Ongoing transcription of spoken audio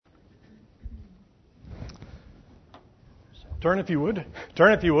Turn, if you would,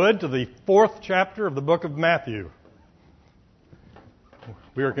 to the 4th chapter of the book of Matthew.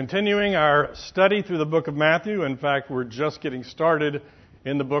 We are continuing our study through the book of Matthew. In fact, we're just getting started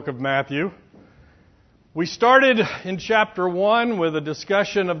in the book of Matthew. We started in chapter 1 with a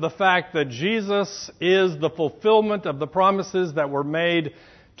discussion of the fact that Jesus is the fulfillment of the promises that were made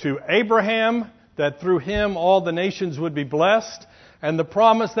to Abraham, that through him all the nations would be blessed, and the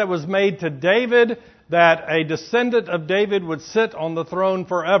promise that was made to David that a descendant of David would sit on the throne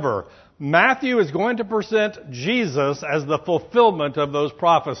forever. Matthew is going to present Jesus as the fulfillment of those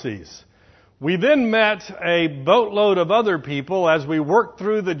prophecies. We then met a boatload of other people as we worked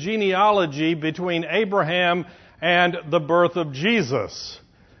through the genealogy between Abraham and the birth of Jesus.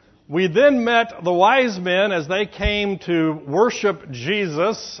 We then met the wise men as they came to worship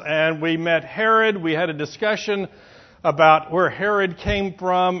Jesus, and we met Herod. We had a discussion about where Herod came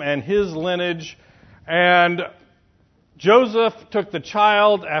from and his lineage. And Joseph took the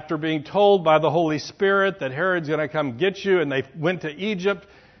child after being told by the Holy Spirit that Herod's going to come get you, and they went to Egypt.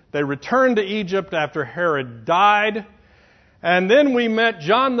 They returned to Egypt after Herod died. And then we met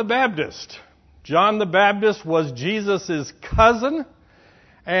John the Baptist. John the Baptist was Jesus' cousin,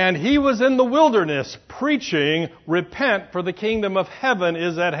 and he was in the wilderness preaching, "Repent, for the kingdom of heaven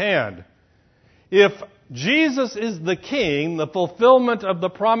is at hand." If Jesus is the king, the fulfillment of the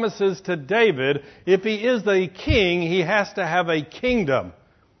promises to David, if he is the king, he has to have a kingdom.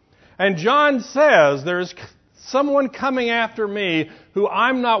 And John says, "There's someone coming after me who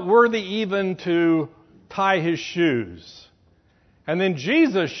I'm not worthy even to tie his shoes." And then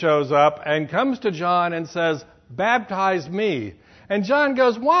Jesus shows up and comes to John and says, "Baptize me." And John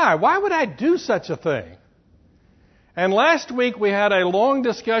goes, "Why? Why would I do such a thing?" And last week we had a long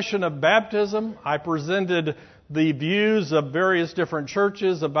discussion of baptism. I presented the views of various different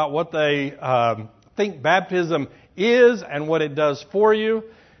churches about what they think baptism is and what it does for you.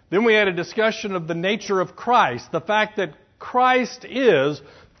 Then we had a discussion of the nature of Christ, the fact that Christ is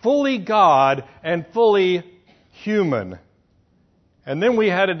fully God and fully human. And then we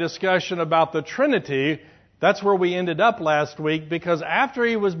had a discussion about the Trinity. That's where we ended up last week, because after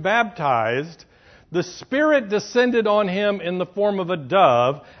he was baptized, the Spirit descended on him in the form of a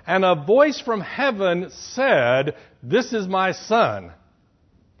dove, and a voice from heaven said, "This is my Son."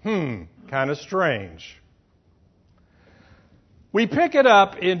 Kind of strange. We pick it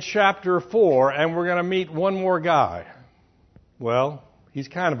up in chapter 4, and we're going to meet one more guy. Well, he's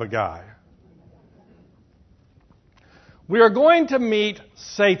kind of a guy. We are going to meet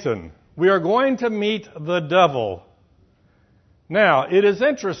Satan. We are going to meet the devil. Now, it is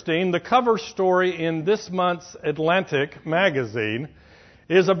interesting, the cover story in this month's Atlantic magazine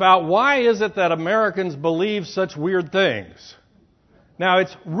is about why is it that Americans believe such weird things. Now,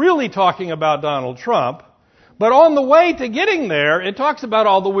 it's really talking about Donald Trump, but on the way to getting there, it talks about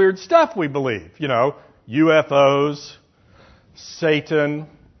all the weird stuff we believe. You know, UFOs, Satan,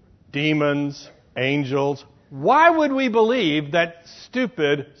 demons, angels. Why would we believe that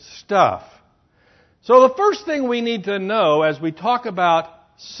stupid stuff? So the first thing we need to know as we talk about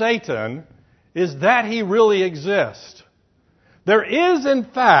Satan is that he really exists. There is, in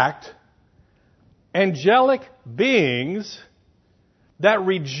fact, angelic beings that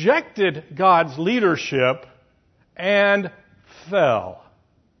rejected God's leadership and fell.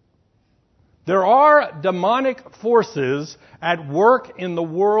 There are demonic forces at work in the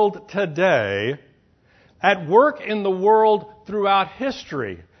world today, at work in the world throughout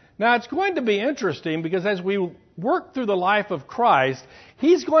history. Now, it's going to be interesting because as we work through the life of Christ,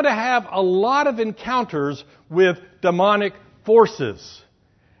 he's going to have a lot of encounters with demonic forces,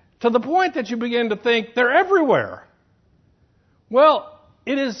 to the point that you begin to think they're everywhere. Well,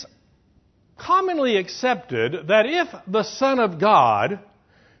 it is commonly accepted that if the Son of God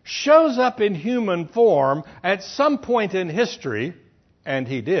shows up in human form at some point in history, and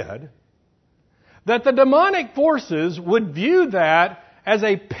he did, that the demonic forces would view that as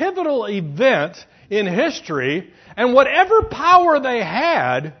a pivotal event in history, and whatever power they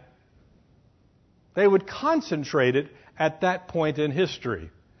had, they would concentrate it at that point in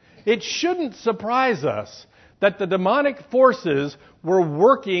history. It shouldn't surprise us that the demonic forces were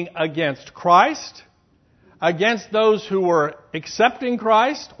working against Christ, against those who were accepting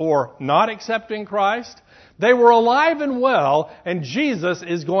Christ or not accepting Christ. They were alive and well, and Jesus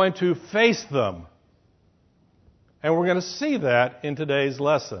is going to face them. And we're going to see that in today's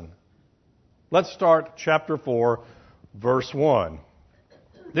lesson. Let's start chapter 4, verse 1.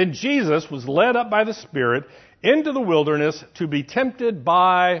 Then Jesus was led up by the Spirit into the wilderness to be tempted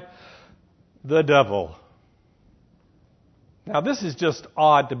by the devil. Now, this is just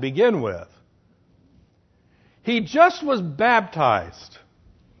odd to begin with. He just was baptized.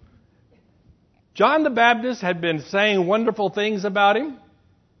 John the Baptist had been saying wonderful things about him.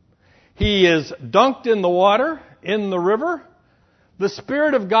 He is dunked in the water, in the river. The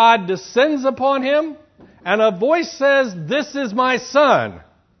Spirit of God descends upon him, and a voice says, "This is my Son."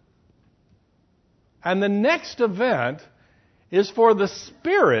 And the next event is for the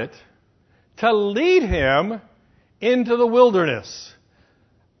Spirit to lead him into the wilderness.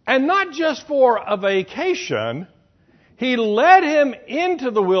 And not just for a vacation, He led him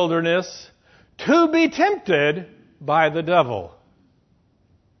into the wilderness to be tempted by the devil.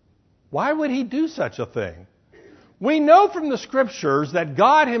 Why would He do such a thing? We know from the Scriptures that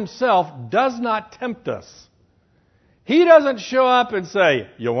God Himself does not tempt us. He doesn't show up and say,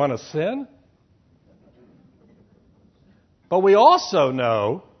 "You want to sin?" But we also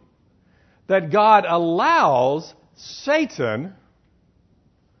know that God allows Satan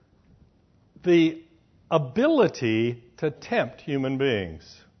the ability to tempt human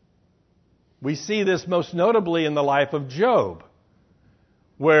beings. We see this most notably in the life of Job,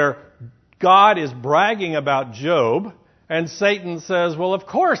 where God is bragging about Job, and Satan says, "Well, of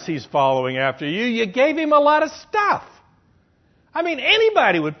course he's following after you. You gave him a lot of stuff." I mean,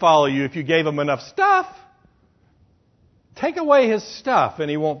 anybody would follow you if you gave him enough stuff. Take away his stuff and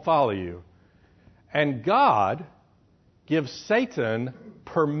he won't follow you. And God gives Satan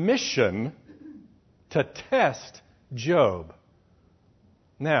permission to test Job.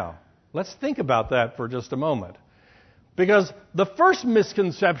 Now, let's think about that for just a moment. Because the first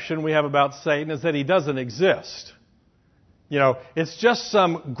misconception we have about Satan is that he doesn't exist. You know, it's just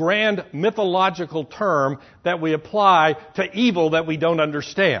some grand mythological term that we apply to evil that we don't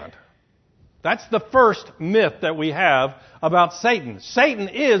understand. That's the first myth that we have about Satan. Satan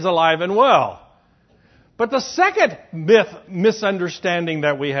is alive and well. But the second misunderstanding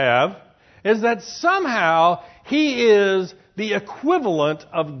that we have is that somehow he is the equivalent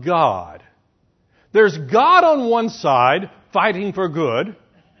of God. There's God on one side fighting for good,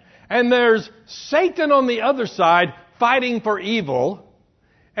 and there's Satan on the other side fighting for evil,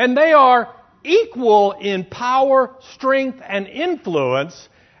 and they are equal in power, strength, and influence,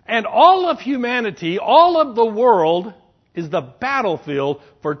 and all of humanity, all of the world, is the battlefield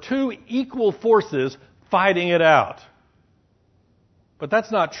for two equal forces fighting it out. But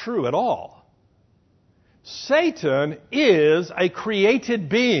that's not true at all. Satan is a created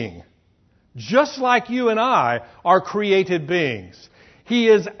being, just like you and I are created beings. He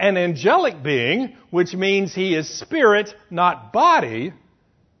is an angelic being, which means he is spirit, not body,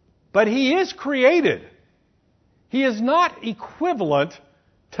 but he is created. He is not equivalent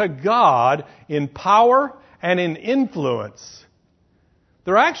to God in power and in influence.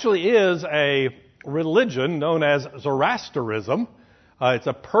 There actually is a religion known as Zoroastrianism. It's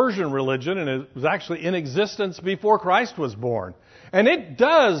a Persian religion, and it was actually in existence before Christ was born. And it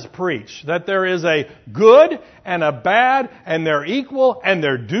does preach that there is a good and a bad, and they're equal, and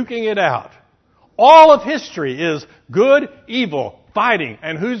they're duking it out. All of history is good, evil, fighting.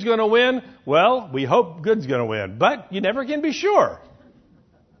 And who's going to win? Well, we hope good's going to win, but you never can be sure.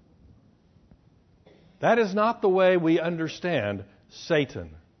 That is not the way we understand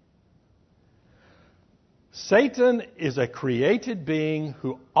Satan. Satan is a created being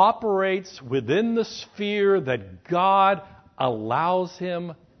who operates within the sphere that God allows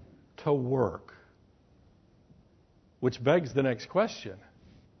him to work. Which begs the next question.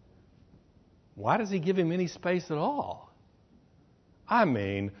 Why does he give him any space at all? I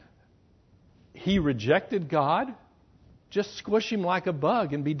mean, he rejected God. Just squish him like a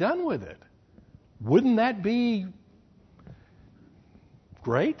bug and be done with it. Wouldn't that be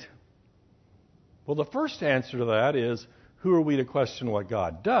great? Well, the first answer to that is, who are we to question what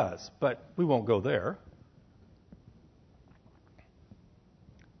God does? But we won't go there.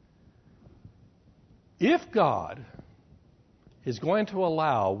 If God is going to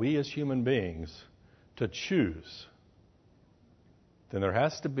allow we as human beings to choose, then there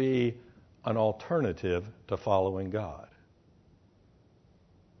has to be an alternative to following God.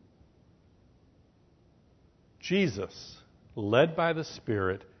 Jesus, led by the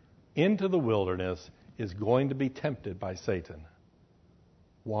Spirit into the wilderness, is going to be tempted by Satan.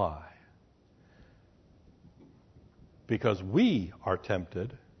 Why? Because we are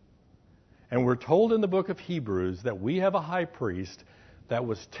tempted, and we're told in the book of Hebrews that we have a high priest that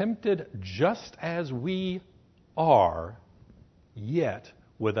was tempted just as we are, yet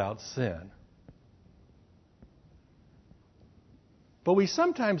without sin. But we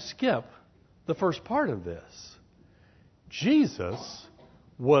sometimes skip the first part of this. Jesus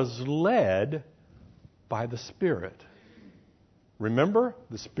was led by the Spirit. Remember,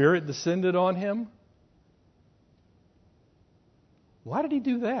 the Spirit descended on him. Why did he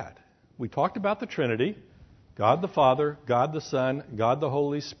do that? We talked about the Trinity, God the Father, God the Son, God the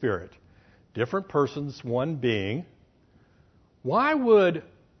Holy Spirit. Different persons, one being. Why would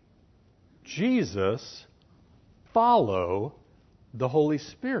Jesus follow the Holy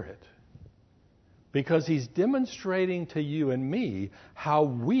Spirit? Because he's demonstrating to you and me how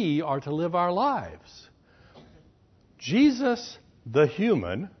we are to live our lives. Jesus, the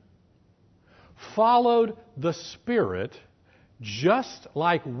human, followed the Spirit just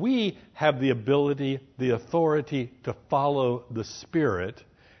like we have the ability, the authority to follow the Spirit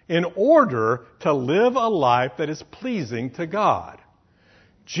in order to live a life that is pleasing to God.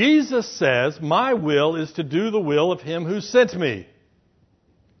 Jesus says, my will is to do the will of him who sent me.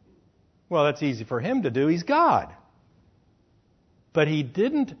 Well, that's easy for him to do. He's God. But he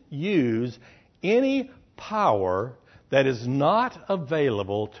didn't use any power that is not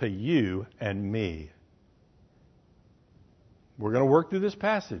available to you and me. We're going to work through this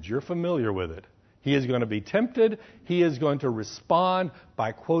passage. You're familiar with it. He is going to be tempted. He is going to respond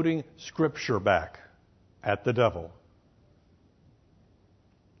by quoting Scripture back at the devil.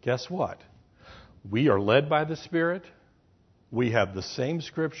 Guess what? We are led by the Spirit. We have the same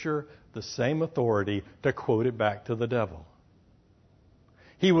Scripture, the same authority to quote it back to the devil.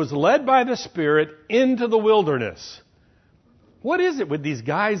 He was led by the Spirit into the wilderness. What is it with these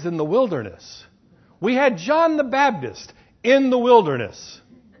guys in the wilderness? We had John the Baptist in the wilderness.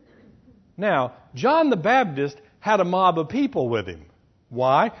 Now, John the Baptist had a mob of people with him.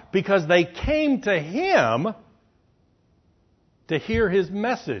 Why? Because they came to him to hear his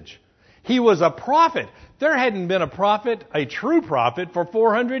message. He was a prophet. There hadn't been a prophet, a true prophet, for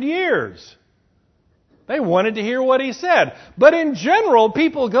 400 years. They wanted to hear what he said. But in general,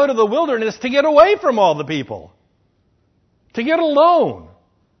 people go to the wilderness to get away from all the people. To get alone.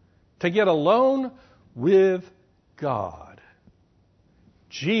 To get alone with God.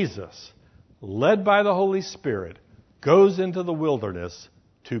 Jesus, led by the Holy Spirit, goes into the wilderness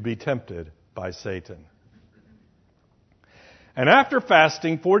to be tempted by Satan. And after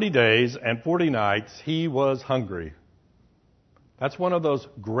fasting 40 days and 40 nights, he was hungry. That's one of those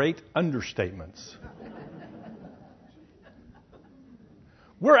great understatements.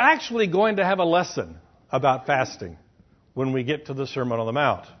 We're actually going to have a lesson about fasting when we get to the Sermon on the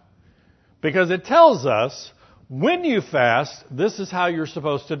Mount. Because it tells us when you fast, this is how you're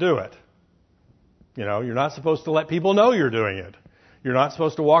supposed to do it. You know, you're not supposed to let people know you're doing it. You're not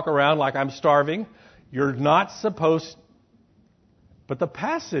supposed to walk around like I'm starving. You're not supposed. But the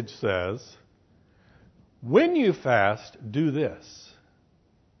passage says, when you fast, do this.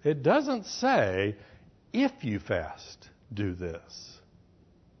 It doesn't say, if you fast, do this.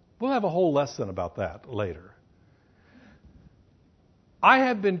 We'll have a whole lesson about that later. I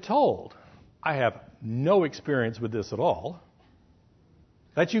have been told, I have no experience with this at all,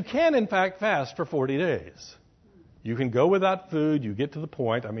 that you can in fact fast for 40 days. You can go without food, you get to the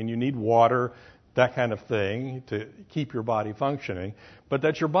point, you need water, that kind of thing to keep your body functioning, but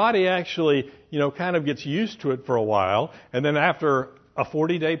that your body actually, kind of gets used to it for a while, and then after a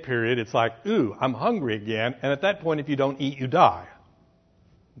 40-day period, it's like, ooh, I'm hungry again, and at that point, if you don't eat, you die.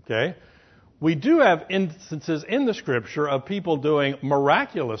 Okay? We do have instances in the Scripture of people doing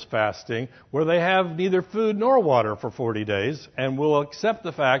miraculous fasting where they have neither food nor water for 40 days and will accept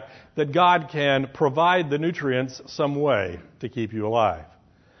the fact that God can provide the nutrients some way to keep you alive.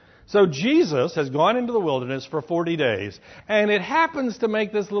 So Jesus has gone into the wilderness for 40 days, and it happens to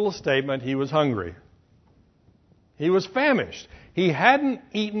make this little statement, he was hungry. He was famished. He hadn't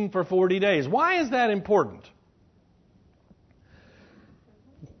eaten for 40 days. Why is that important?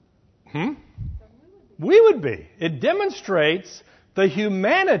 We would be. It demonstrates the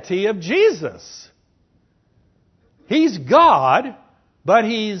humanity of Jesus. He's God, but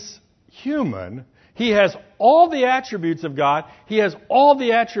he's human. He has all the attributes of God. He has all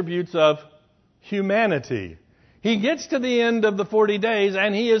the attributes of humanity. He gets to the end of the 40 days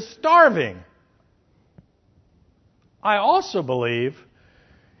and he is starving. I also believe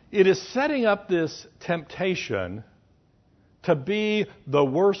it is setting up this temptation to be the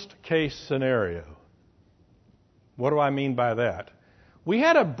worst case scenario. What do I mean by that? We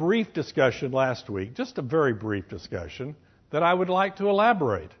had a brief discussion last week, just a very brief discussion, that I would like to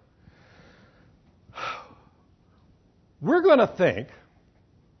elaborate. We're going to think,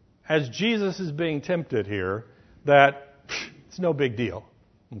 as Jesus is being tempted here, that it's no big deal.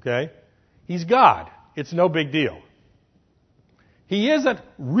 Okay? He's God. It's no big deal. He isn't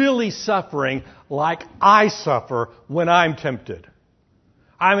really suffering like I suffer when I'm tempted.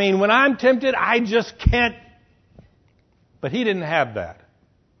 When I'm tempted, I just can't. But he didn't have that.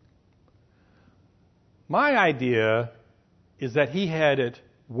 My idea is that he had it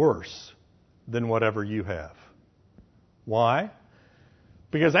worse than whatever you have. Why?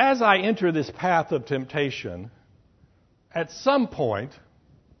 Because as I enter this path of temptation, at some point,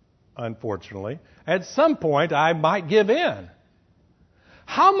 unfortunately, at some point I might give in.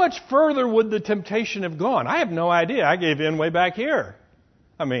 How much further would the temptation have gone? I have no idea. I gave in way back here.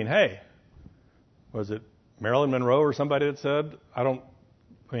 I mean, hey, was it Marilyn Monroe or somebody that said, I don't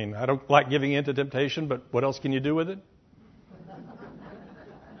like giving in to temptation, but what else can you do with it?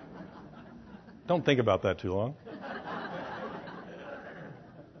 Don't think about that too long.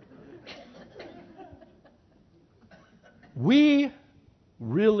 We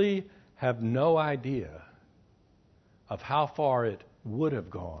really have no idea of how far it would have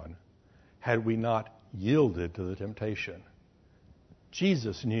gone had we not yielded to the temptation.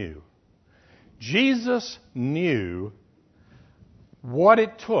 Jesus knew. Jesus knew what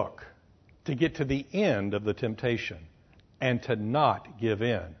it took to get to the end of the temptation and to not give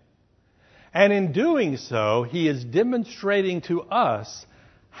in. And in doing so, he is demonstrating to us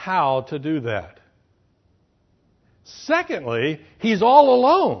how to do that. Secondly, he's all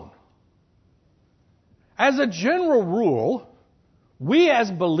alone. As a general rule, we as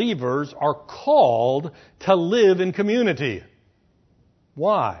believers are called to live in community.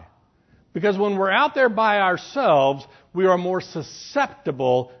 Why? Because when we're out there by ourselves, we are more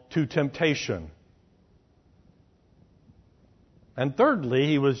susceptible to temptation. And thirdly,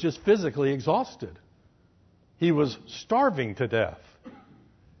 he was just physically exhausted. He was starving to death.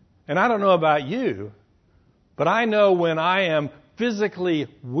 And I don't know about you, but I know when I am physically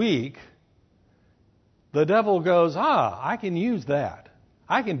weak, the devil goes, I can use that.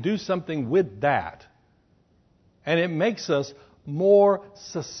 I can do something with that. And it makes us more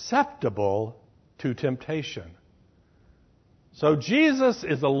susceptible to temptation. So Jesus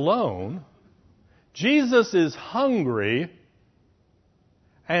is alone. Jesus is hungry.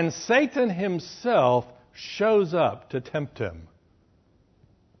 And Satan himself shows up to tempt him.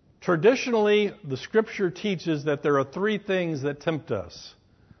 Traditionally, the Scripture teaches that there are three things that tempt us: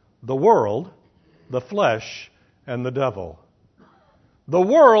 the world, the flesh, and the devil. The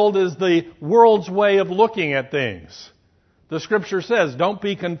world is the world's way of looking at things. The Scripture says, don't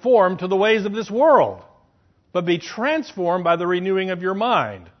be conformed to the ways of this world, but be transformed by the renewing of your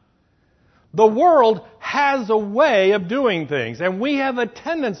mind. The world has a way of doing things, and we have a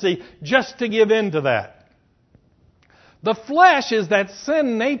tendency just to give in to that. The flesh is that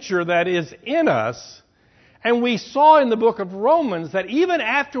sin nature that is in us, and we saw in the book of Romans that even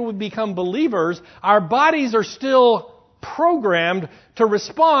after we become believers, our bodies are still programmed to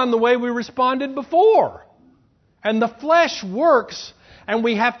respond the way we responded before. And the flesh works, and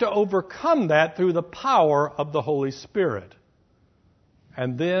we have to overcome that through the power of the Holy Spirit.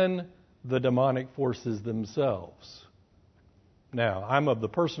 And then the demonic forces themselves. Now, I'm of the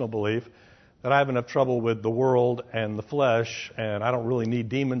personal belief that I have enough trouble with the world and the flesh, and I don't really need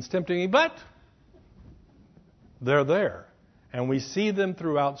demons tempting me, but they're there. And we see them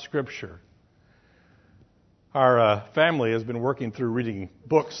throughout Scripture. Our family has been working through reading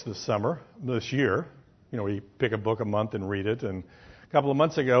books this year. You know, we pick a book a month and read it. And a couple of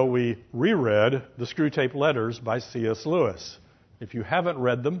months ago, we reread the Screwtape Letters by C.S. Lewis. If you haven't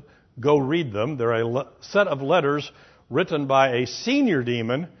read them, go read them. They're a set of letters written by a senior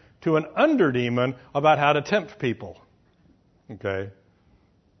demon to an under-demon about how to tempt people. Okay?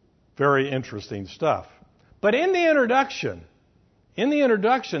 Very interesting stuff. But in the introduction,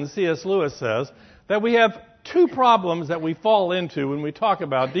 C.S. Lewis says that we have two problems that we fall into when we talk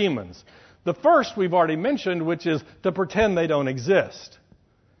about demons. The first we've already mentioned, which is to pretend they don't exist.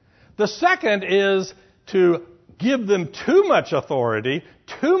 The second is to give them too much authority,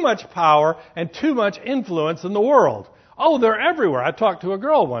 too much power, and too much influence in the world. Oh, they're everywhere. I talked to a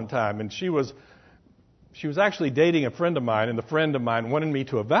girl one time, and she was actually dating a friend of mine, and the friend of mine wanted me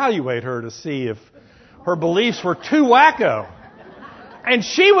to evaluate her to see if her beliefs were too wacko. And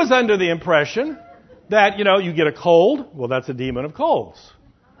she was under the impression that, you get a cold, well, that's a demon of colds.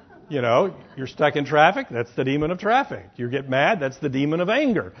 You're stuck in traffic, that's the demon of traffic. You get mad, that's the demon of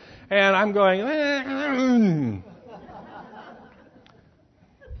anger. And I'm going,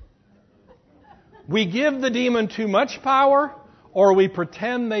 We give the demon too much power, or we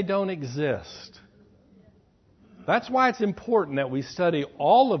pretend they don't exist. That's why it's important that we study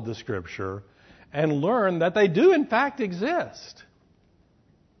all of the Scripture and learn that they do in fact exist.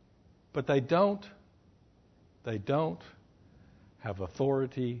 But they don't have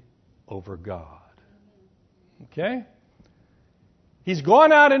authority over God. Okay? He's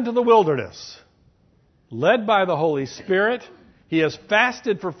gone out into the wilderness, led by the Holy Spirit. He has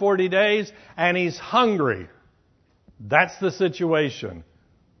fasted for 40 days, and he's hungry. That's the situation.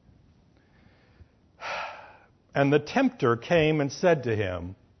 And the tempter came and said to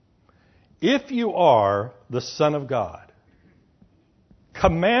him, "If you are the Son of God,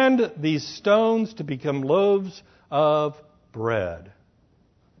 command these stones to become loaves of bread."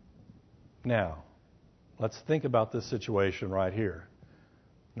 Now, let's think about this situation right here.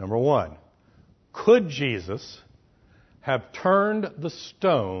 Number one, could Jesus have turned the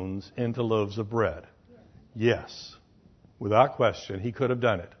stones into loaves of bread? Yes. Without question, he could have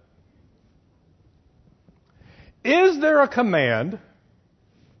done it. Is there a command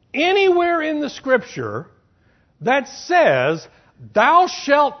anywhere in the Scripture that says, "Thou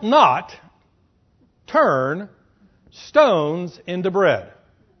shalt not turn stones into bread"?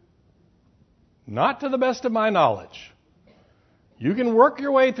 Not to the best of my knowledge. You can work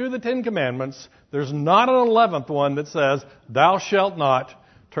your way through the Ten Commandments. There's not an 11th one that says, "Thou shalt not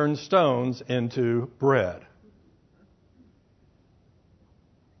turn stones into bread."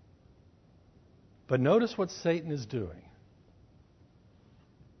 But notice what Satan is doing.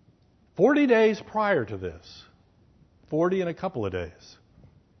 40 days prior to this, 40 and a couple of days,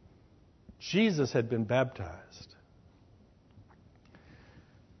 Jesus had been baptized.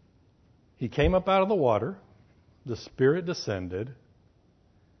 He came up out of the water, the Spirit descended,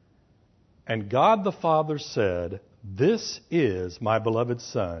 and God the Father said, "This is my beloved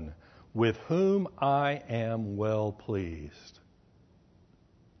Son, with whom I am well pleased."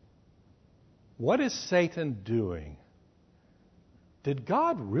 What is Satan doing? Did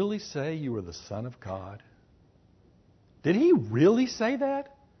God really say you were the Son of God? Did he really say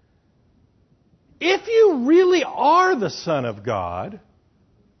that? If you really are the Son of God,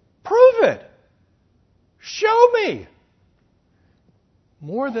 prove it. Show me.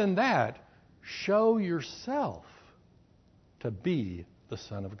 More than that, show yourself to be the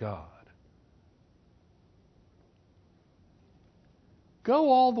Son of God. Go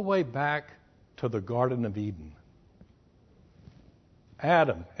all the way back to the Garden of Eden.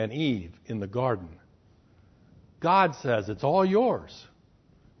 Adam and Eve in the garden. God says, "It's all yours.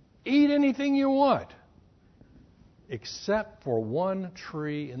 Eat anything you want, except for one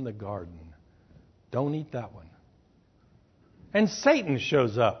tree in the garden. Don't eat that one." And Satan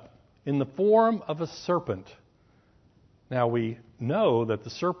shows up in the form of a serpent. Now we know that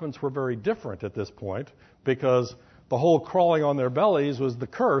the serpents were very different at this point, because the whole crawling on their bellies was the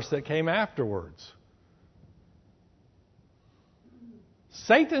curse that came afterwards.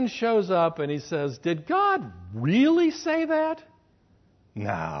 Satan shows up and he says, "Did God really say that?"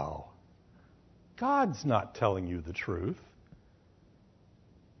 No. God's not telling you the truth.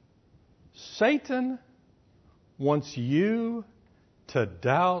 Satan wants you to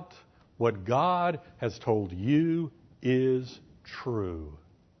doubt what God has told you is true.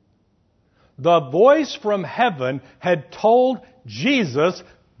 The voice from heaven had told Jesus,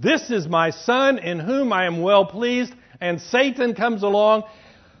 "This is my Son in whom I am well pleased." And Satan comes along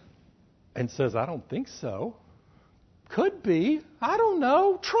and says, "I don't think so. Could be. I don't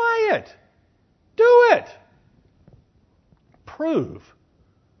know. Try it. Do it. Prove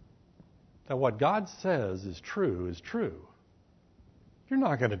that what God says is true is true." You're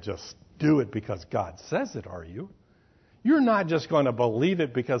not going to just do it because God says it, are you? You're not just going to believe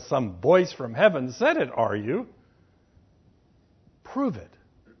it because some voice from heaven said it, are you? Prove it.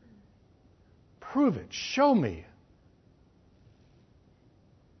 Prove it. Show me.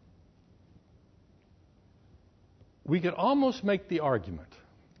 We could almost make the argument,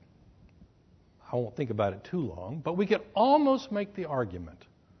 I won't think about it too long, but we could almost make the argument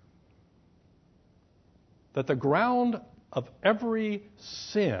that the ground of every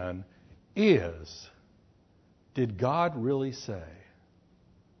sin is, did God really say?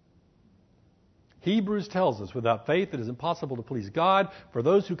 Hebrews tells us, without faith it is impossible to please God, for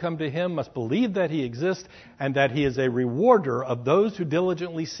those who come to Him must believe that He exists and that He is a rewarder of those who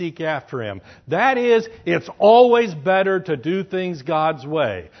diligently seek after Him. That is, it's always better to do things God's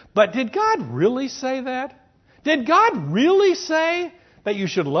way. But did God really say that? Did God really say that you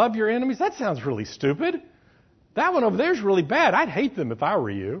should love your enemies? That sounds really stupid. That one over there is really bad. I'd hate them if I were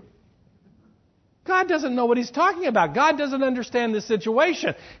you. God doesn't know what He's talking about. God doesn't understand this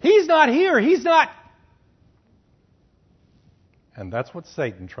situation. He's not here. He's not. And that's what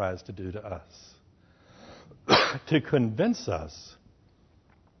Satan tries to do to us. To convince us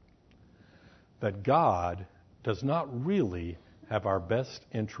that God does not really have our best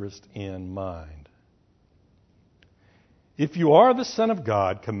interest in mind. If you are the Son of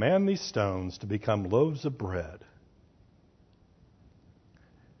God, command these stones to become loaves of bread.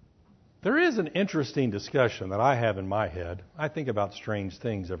 There is an interesting discussion that I have in my head. I think about strange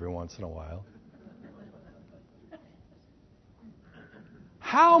things every once in a while.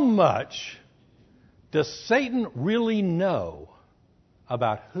 How much does Satan really know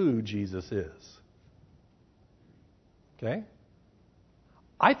about who Jesus is? Okay?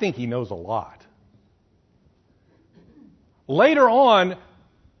 I think he knows a lot. Later on,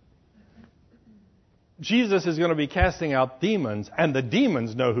 Jesus is going to be casting out demons, and the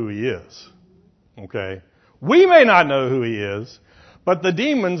demons know who he is. Okay? We may not know who he is, but the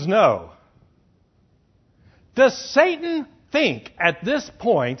demons know. Does Satan think at this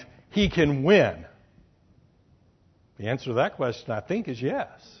point he can win? The answer to that question, I think, is yes.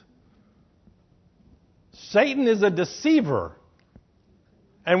 Satan is a deceiver.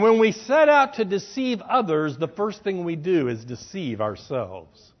 And when we set out to deceive others, the first thing we do is deceive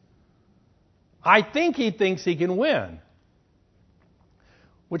ourselves. I think he thinks he can win.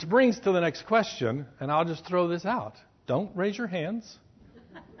 Which brings to the next question, and I'll just throw this out. Don't raise your hands.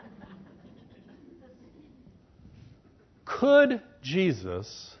 Could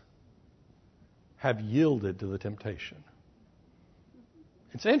Jesus have yielded to the temptation?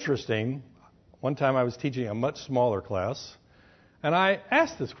 It's interesting. One time I was teaching a much smaller class, and I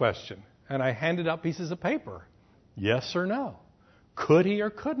asked this question, and I handed out pieces of paper. Yes or no? Could he or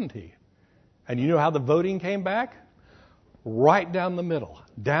couldn't he? And you know how the voting came back? Right down the middle,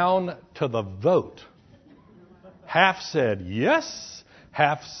 down to the vote. Half said yes,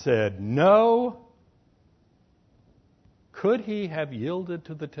 half said no. Could he have yielded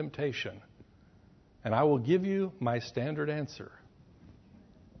to the temptation? And I will give you my standard answer.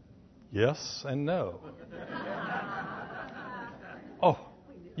 Yes and no. Oh,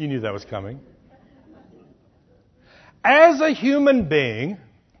 you knew that was coming. As a human being,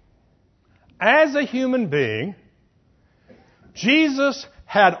 Jesus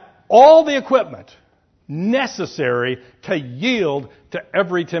had all the equipment necessary to yield to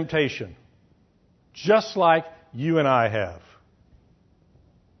every temptation, just like you and I have.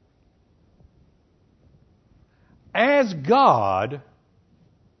 As God,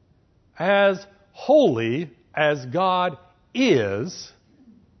 as holy as God is,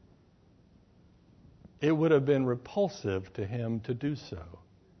 it would have been repulsive to him to do so.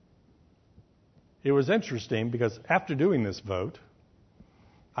 It was interesting because after doing this vote,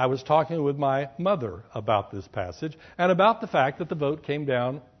 I was talking with my mother about this passage and about the fact that the vote came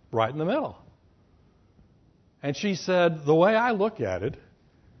down right in the middle. And she said, the way I look at it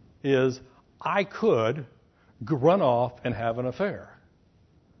is I could run off and have an affair.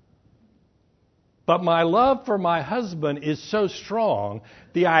 But my love for my husband is so strong,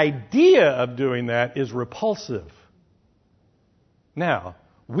 the idea of doing that is repulsive. Now,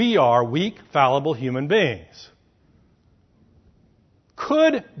 we are weak, fallible human beings.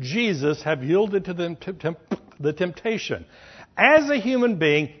 Could Jesus have yielded to the temptation? As a human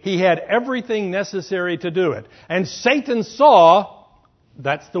being, he had everything necessary to do it. And Satan saw,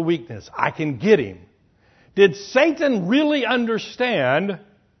 that's the weakness. I can get him. Did Satan really understand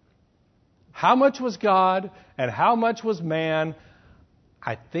how much was God and how much was man?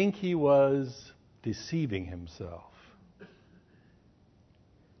 I think he was deceiving himself.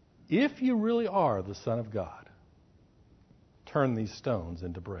 If you really are the Son of God, turn these stones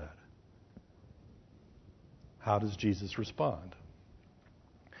into bread. How does Jesus respond?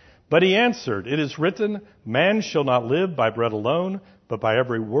 But he answered, it is written, man shall not live by bread alone, but by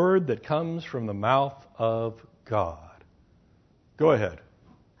every word that comes from the mouth of God. Go ahead.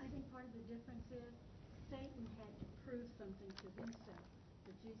 I think part of the difference is Satan had to prove something to himself,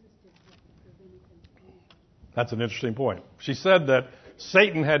 but Jesus didn't have to prove anything to anybody. That's an interesting point. She said that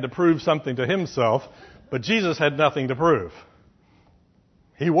Satan had to prove something to himself, but Jesus had nothing to prove.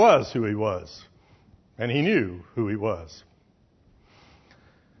 He was who he was, and he knew who he was.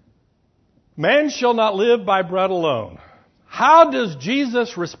 Man shall not live by bread alone. How does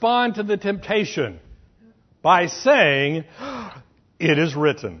Jesus respond to the temptation? By saying, it is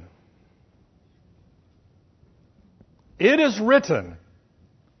written. It is written.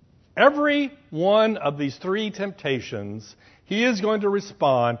 Every one of these three temptations, he is going to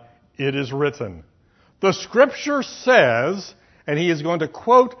respond, it is written. The Scripture says, and he is going to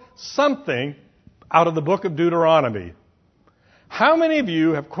quote something out of the book of Deuteronomy. How many of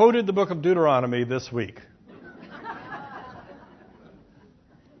you have quoted the book of Deuteronomy this week?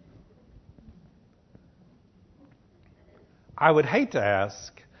 I would hate to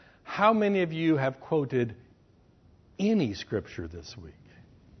ask, how many of you have quoted any scripture this week?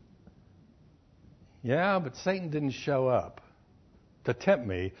 Yeah, but Satan didn't show up to tempt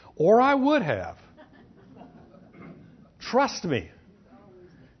me, or I would have. Trust me.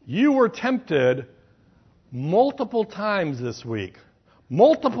 You were tempted multiple times this week.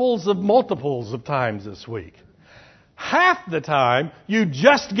 Multiples of times this week. Half the time, you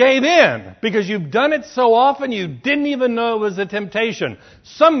just gave in because you've done it so often you didn't even know it was a temptation.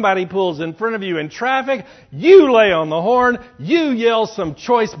 Somebody pulls in front of you in traffic, you lay on the horn, you yell some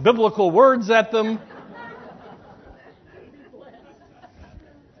choice biblical words at them.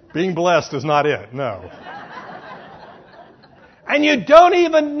 Being blessed is not it, no. And you don't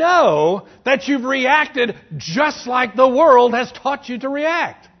even know that you've reacted just like the world has taught you to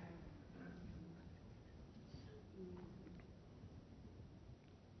react.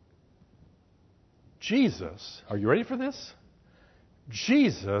 Jesus, are you ready for this?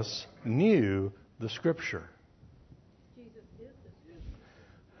 Jesus knew the Scripture. Jesus is the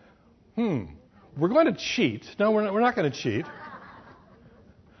Scripture. We're going to cheat. No, we're not going to cheat.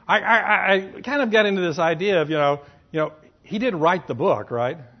 I kind of got into this idea of, you know, he did write the book,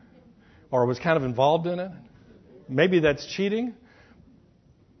 right? Or was kind of involved in it. Maybe that's cheating.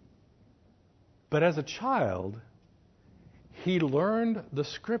 But as a child, he learned the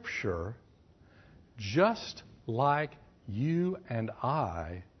Scripture just like you and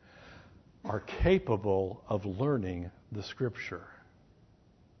I are capable of learning the Scripture.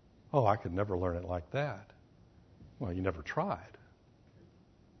 Oh, I could never learn it like that. Well, you never tried.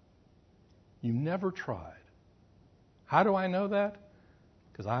 You never tried. How do I know that?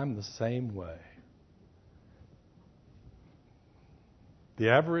 Because I'm the same way. The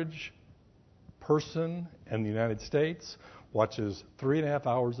average person in the United States watches 3.5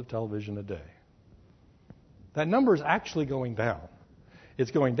 hours of television a day. That number is actually going down.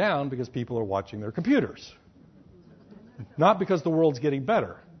 It's going down because people are watching their computers. Not because the world's getting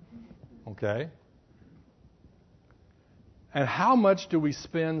better. Okay? And how much do we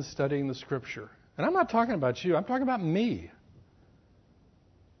spend studying the Scripture? And I'm not talking about you. I'm talking about me.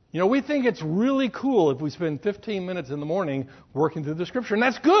 You know, we think it's really cool if we spend 15 minutes in the morning working through the Scripture. And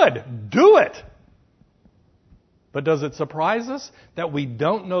that's good. Do it. But does it surprise us that we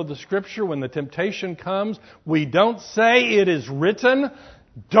don't know the Scripture when the temptation comes? We don't say it is written.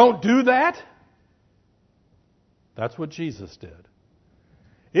 Don't do that. That's what Jesus did.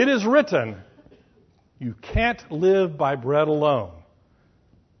 It is written. You can't live by bread alone.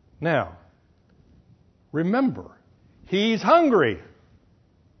 Now, remember, He's hungry.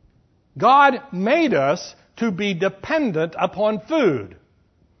 God made us to be dependent upon food.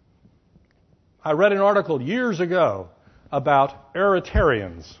 I read an article years ago about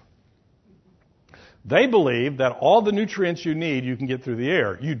Aeritarians. They believe that all the nutrients you need you can get through the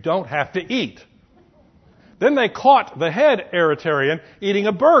air. You don't have to eat. Then they caught the head Aeritarian eating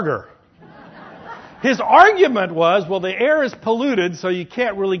a burger. His argument was, well, the air is polluted, so you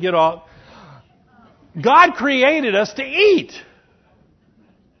can't really get off. God created us to eat.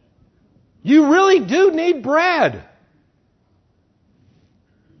 You really do need bread.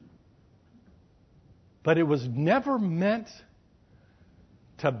 But it was never meant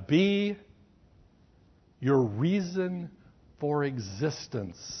to be your reason for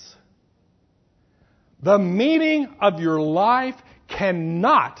existence. The meaning of your life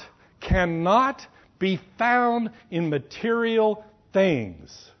cannot be found in material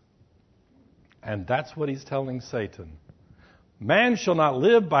things. And that's what he's telling Satan. Man shall not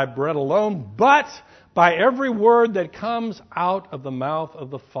live by bread alone, but by every word that comes out of the mouth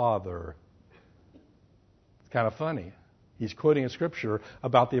of the Father. It's kind of funny. He's quoting a scripture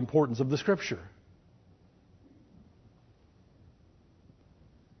about the importance of the scripture.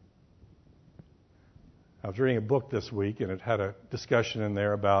 I was reading a book this week, and it had a discussion in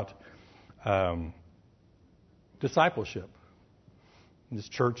there about discipleship. And this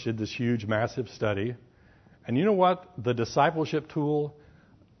church did this huge, massive study. And you know what? The discipleship tool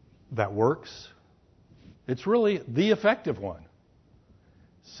that works, it's really the effective one.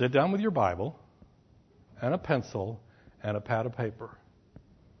 Sit down with your Bible and a pencil and a pad of paper.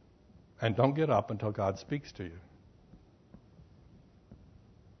 And don't get up until God speaks to you.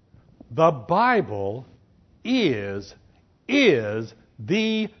 The Bible is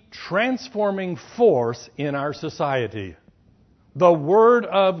the transforming force in our society. The Word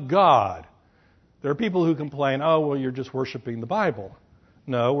of God. There are people who complain, oh, well, you're just worshiping the Bible.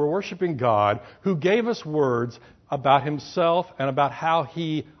 No, we're worshiping God who gave us words about Himself and about how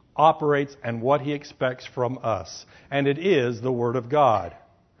He operates and what He expects from us. And it is the Word of God.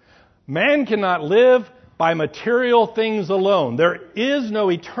 Man cannot live by material things alone. There is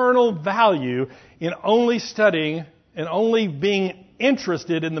no eternal value in only studying and only being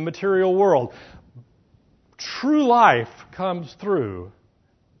interested in the material world. True life comes through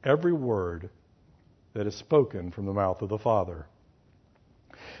every word that is spoken from the mouth of the Father.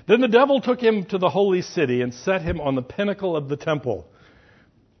 Then the devil took him to the holy city and set him on the pinnacle of the temple.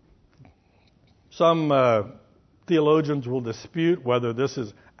 Some theologians will dispute whether this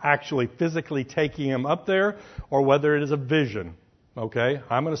is actually physically taking him up there or whether it is a vision. Okay?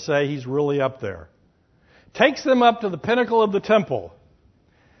 I'm going to say he's really up there. Takes them up to the pinnacle of the temple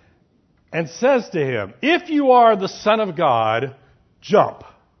and says to him, "If you are the Son of God, jump.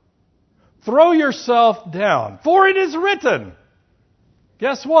 Throw yourself down, for it is written."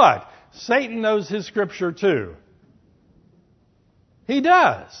 Guess what? Satan knows his scripture too. He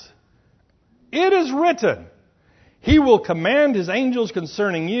does. It is written, "He will command his angels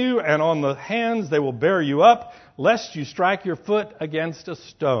concerning you, and on the hands they will bear you up, lest you strike your foot against a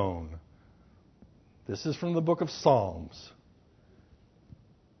stone." This is from the book of Psalms.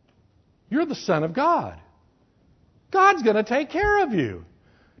 You're the Son of God. God's going to take care of you.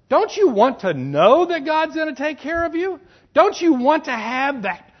 Don't you want to know that God's going to take care of you? Don't you want to have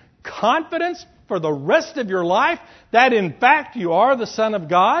that confidence for the rest of your life that in fact you are the Son of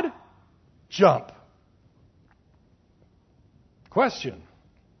God? Jump. Question.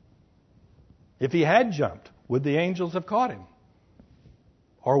 If he had jumped, would the angels have caught him?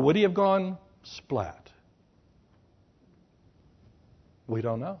 Or would he have gone splat? We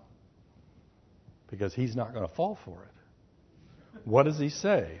don't know. Because he's not going to fall for it. What does he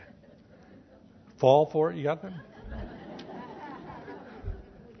say? Fall for it? You got that?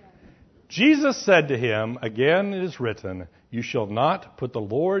 Jesus said to him, "Again it is written, you shall not put the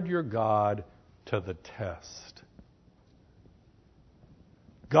Lord your God to the test."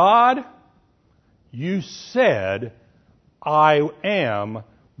 God, you said, "I am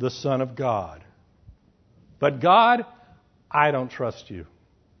the Son of God." But God, I don't trust you.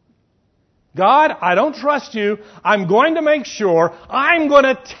 God, I don't trust you. I'm going to make sure. I'm going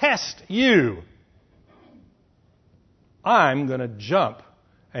to test you. I'm going to jump,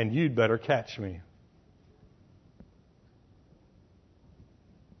 and you'd better catch me.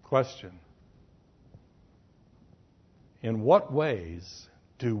 Question. In what ways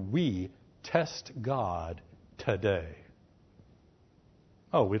do we test God today?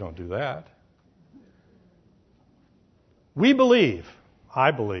 Oh, we don't do that. We believe.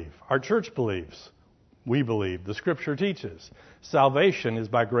 I believe. Our church believes. We believe. The Scripture teaches. Salvation is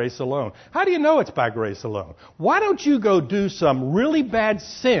by grace alone. How do you know it's by grace alone? Why don't you go do some really bad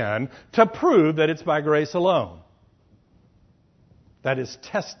sin to prove that it's by grace alone? That is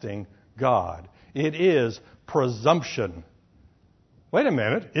testing God. It is presumption. Wait a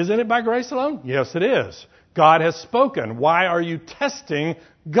minute. Isn't it by grace alone? Yes, it is. God has spoken. Why are you testing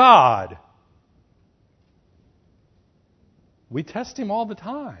God? We test Him all the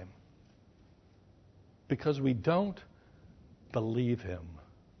time because we don't believe Him.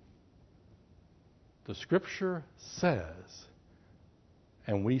 The Scripture says,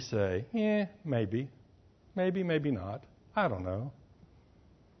 and we say, maybe, maybe not. I don't know.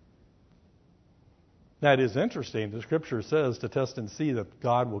 That is interesting. The Scripture says to test and see that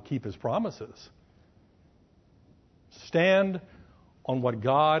God will keep His promises. Stand on what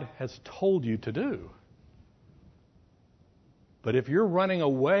God has told you to do. But if you're running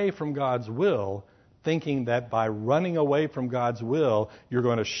away from God's will, thinking that by running away from God's will, you're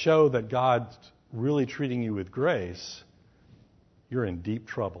going to show that God's really treating you with grace, you're in deep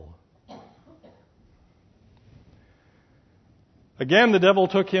trouble. Again, the devil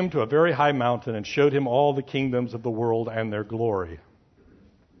took him to a very high mountain and showed him all the kingdoms of the world and their glory.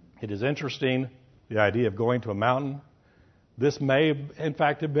 It is interesting, the idea of going to a mountain. This may, in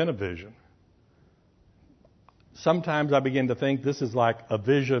fact, have been a vision. Sometimes I begin to think this is like a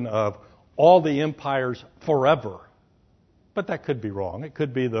vision of all the empires forever. But that could be wrong. It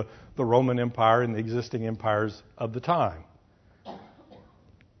could be the Roman Empire and the existing empires of the time.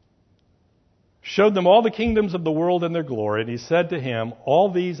 Showed them all the kingdoms of the world and their glory, and he said to him,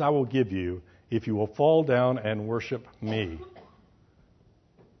 "All these I will give you if you will fall down and worship me."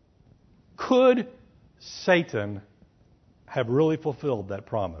 Could Satan have really fulfilled that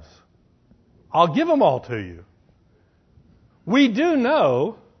promise? I'll give them all to you. We do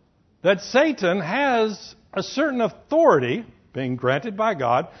know that Satan has a certain authority, being granted by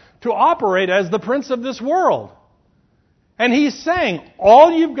God, to operate as the prince of this world. And he's saying,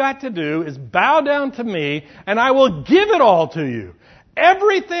 all you've got to do is bow down to me, and I will give it all to you.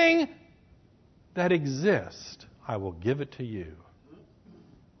 Everything that exists, I will give it to you.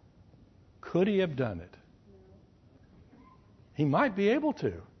 Could he have done it? He might be able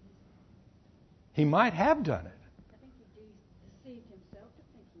to. He might have done it.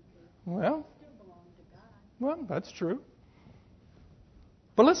 Well, that's true.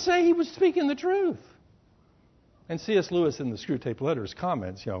 But let's say he was speaking the truth. And C.S. Lewis in the Screwtape Letters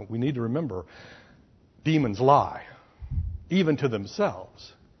comments, we need to remember demons lie, even to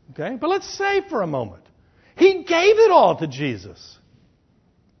themselves. Okay? But let's say for a moment, He gave it all to Jesus.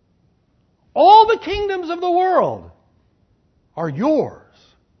 All the kingdoms of the world are yours.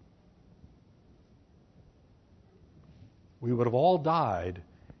 We would have all died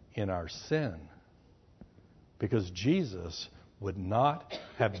in our sin because Jesus would not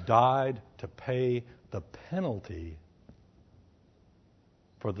have died to pay the penalty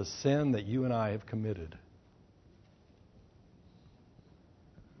for the sin that you and I have committed.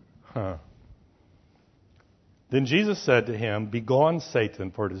 Then Jesus said to him, "Begone,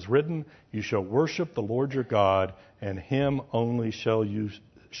 Satan, for it is written, you shall worship the Lord your God, and him only shall you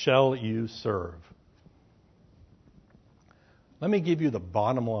serve." Let me give you the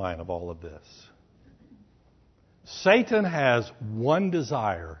bottom line of all of this. Satan has one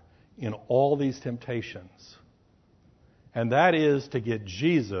desire in all these temptations, and that is to get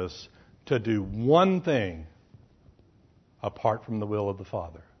Jesus to do one thing apart from the will of the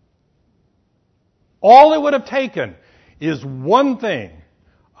Father. All it would have taken is one thing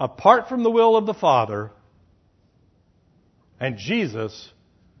apart from the will of the Father, and Jesus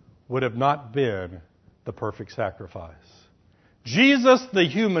would have not been the perfect sacrifice. Jesus, the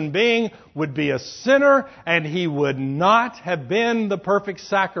human being, would be a sinner, and he would not have been the perfect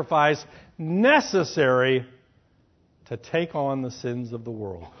sacrifice necessary to take on the sins of the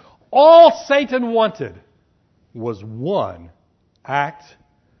world. All Satan wanted was one act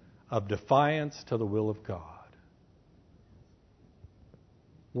of defiance to the will of God.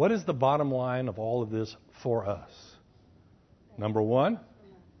 What is the bottom line of all of this for us? Number one?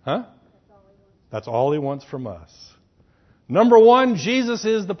 That's all he wants from us. Number one, Jesus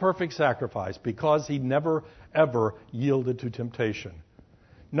is the perfect sacrifice because he never, ever yielded to temptation.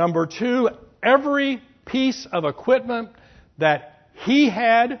 Number two, every piece of equipment that he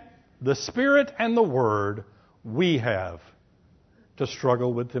had, the Spirit and the Word, we have to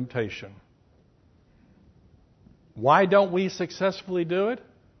struggle with temptation. Why don't we successfully do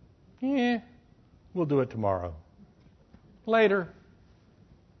it? We'll do it tomorrow. Later.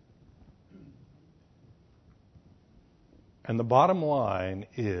 And the bottom line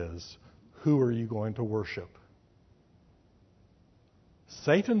is, who are you going to worship?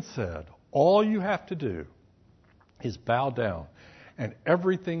 Satan said, all you have to do is bow down and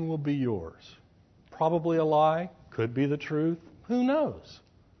everything will be yours. Probably a lie, could be the truth, who knows?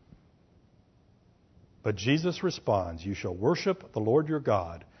 But Jesus responds, you shall worship the Lord your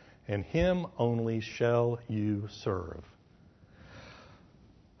God, and him only shall you serve.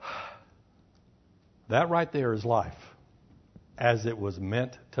 That right there is life, as it was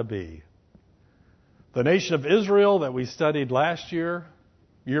meant to be. The nation of Israel that we studied last year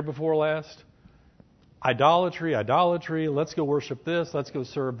before last, idolatry, let's go worship this, let's go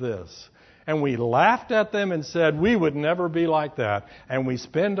serve this. And we laughed at them and said, we would never be like that. And we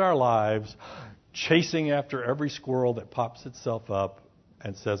spend our lives chasing after every squirrel that pops itself up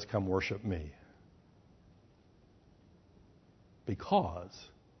and says, come worship me. Because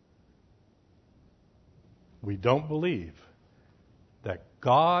we don't believe that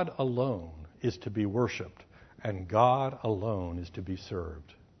God alone is to be worshiped and God alone is to be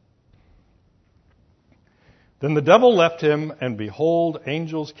served. Then the devil left him, and behold,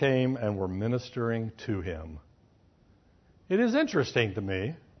 angels came and were ministering to him. It is interesting to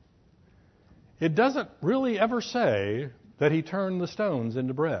me. It doesn't really ever say that he turned the stones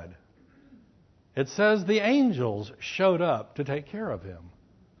into bread. It says the angels showed up to take care of him.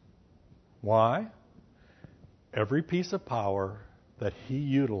 Why? Every piece of power that he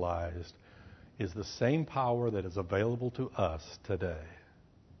utilized is the same power that is available to us today.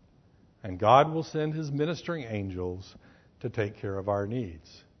 And God will send his ministering angels to take care of our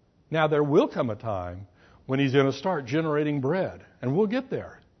needs. Now, there will come a time when he's going to start generating bread, and we'll get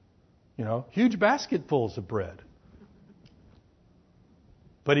there. Huge basketfuls of bread.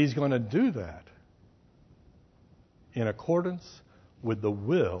 But he's going to do that in accordance with the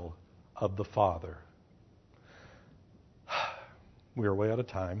will of the Father. We are way out of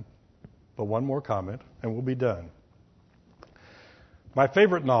time, but one more comment, and we'll be done. My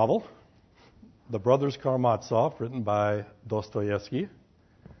favorite novel, The Brothers Karamazov, written by Dostoevsky,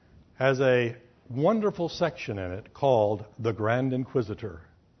 has a wonderful section in it called The Grand Inquisitor.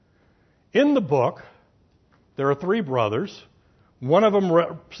 In the book, there are three brothers. One of them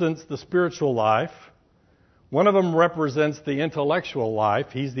represents the spiritual life. One of them represents the intellectual life.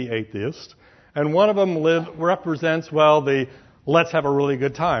 He's the atheist. And one of them represents, the let's have a really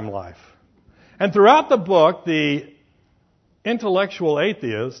good time life. And throughout the book, the intellectual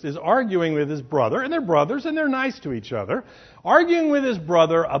atheist is arguing with his brother, and they're brothers and they're nice to each other, arguing with his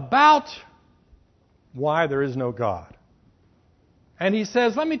brother about why there is no God. And he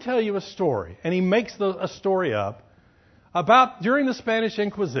says, let me tell you a story. And he makes a story up about during the Spanish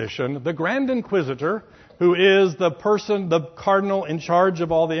Inquisition, the Grand Inquisitor, who is the cardinal in charge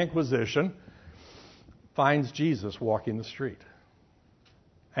of all the Inquisition, finds Jesus walking the street.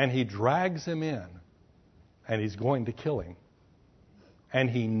 And he drags him in. And he's going to kill him. And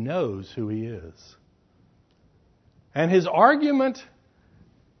he knows who he is. And his argument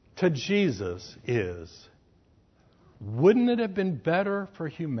to Jesus is, wouldn't it have been better for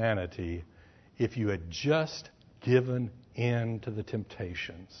humanity if you had just given in to the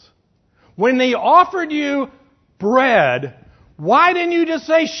temptations? When they offered you bread, why didn't you just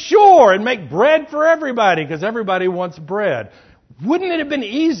say sure and make bread for everybody? Because everybody wants bread. Wouldn't it have been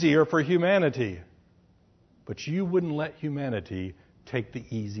easier for humanity? But you wouldn't let humanity take the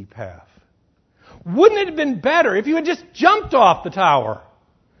easy path. Wouldn't it have been better if you had just jumped off the tower?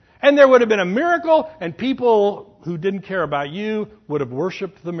 And there would have been a miracle, and people who didn't care about you would have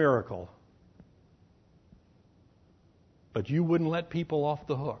worshipped the miracle. But you wouldn't let people off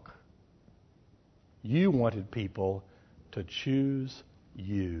the hook. You wanted people to choose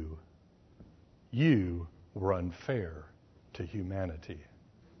you. You were unfair to humanity.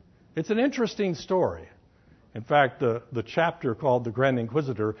 It's an interesting story. In fact, the chapter called The Grand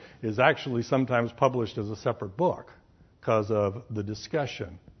Inquisitor is actually sometimes published as a separate book because of the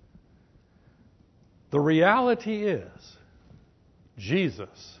discussion. The reality is,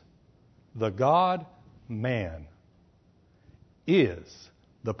 Jesus, the God-man, is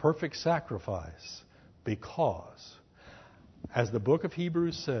the perfect sacrifice because, as the book of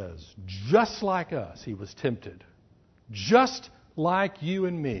Hebrews says, just like us, he was tempted, just like you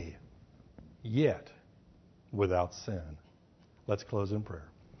and me, yet without sin. Let's close in prayer.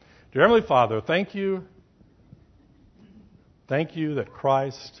 Dear Heavenly Father, thank you. Thank you that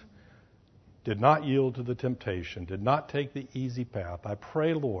Christ did not yield to the temptation, did not take the easy path. I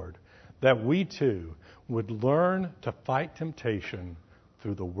pray, Lord, that we too would learn to fight temptation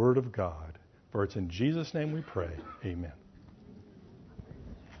through the Word of God. For it's in Jesus' name we pray. Amen.